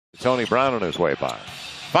Tony Brown on his way by.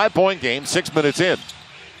 5-point game, 6 minutes in.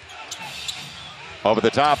 Over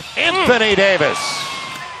the top, Anthony Davis.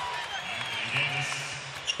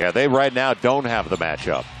 Yeah, they right now don't have the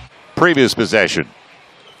matchup. Previous possession.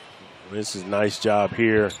 This is a nice job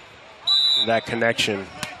here. That connection.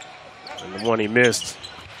 And the one he missed.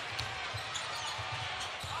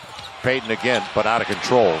 Payton again, but out of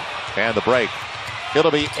control. And the break.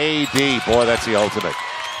 It'll be AD. Boy, that's the ultimate.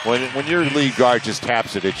 When your lead guard just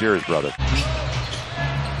taps it, it's yours, brother.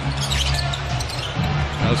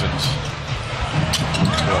 Cousins.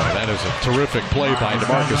 Boy, that is a terrific play by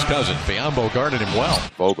DeMarcus Cousins. Biyombo guarded him well.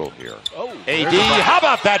 Vogel here. Oh, AD, how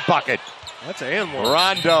about that bucket? That's an and one.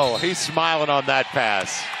 Rondo, he's smiling on that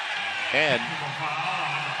pass. And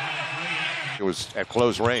it was at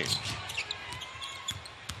close range.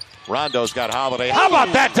 Rondo's got Holiday. How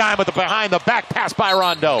about that time with the behind the back pass by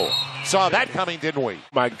Rondo? Saw that coming, didn't we?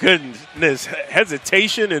 My goodness,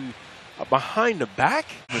 hesitation and behind the back.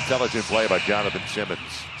 Intelligent play by Jonathan Simmons.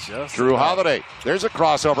 Just Drew Holiday. There's a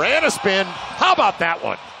crossover and a spin. How about that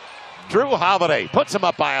one? Drew Holiday puts him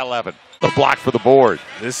up by 11. The block for the board.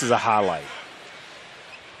 This is a highlight.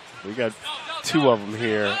 We got two of them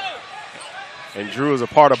here. And Drew is a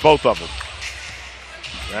part of both of them.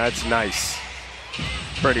 That's nice.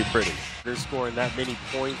 Pretty. They're scoring that many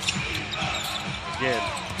points. Again,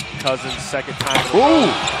 Cousins, second time. Ooh!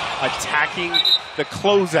 Attacking the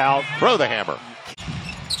closeout. Throw the hammer.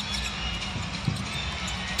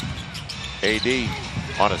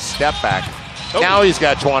 AD on a step back. Oh. Now he's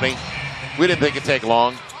got 20. We didn't think it'd take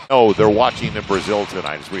long. Oh, they're watching in Brazil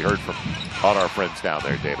tonight, as we heard from all our friends down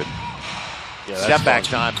there, David. Yeah, step back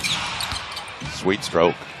time. Sweet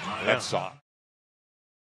stroke. That's soft.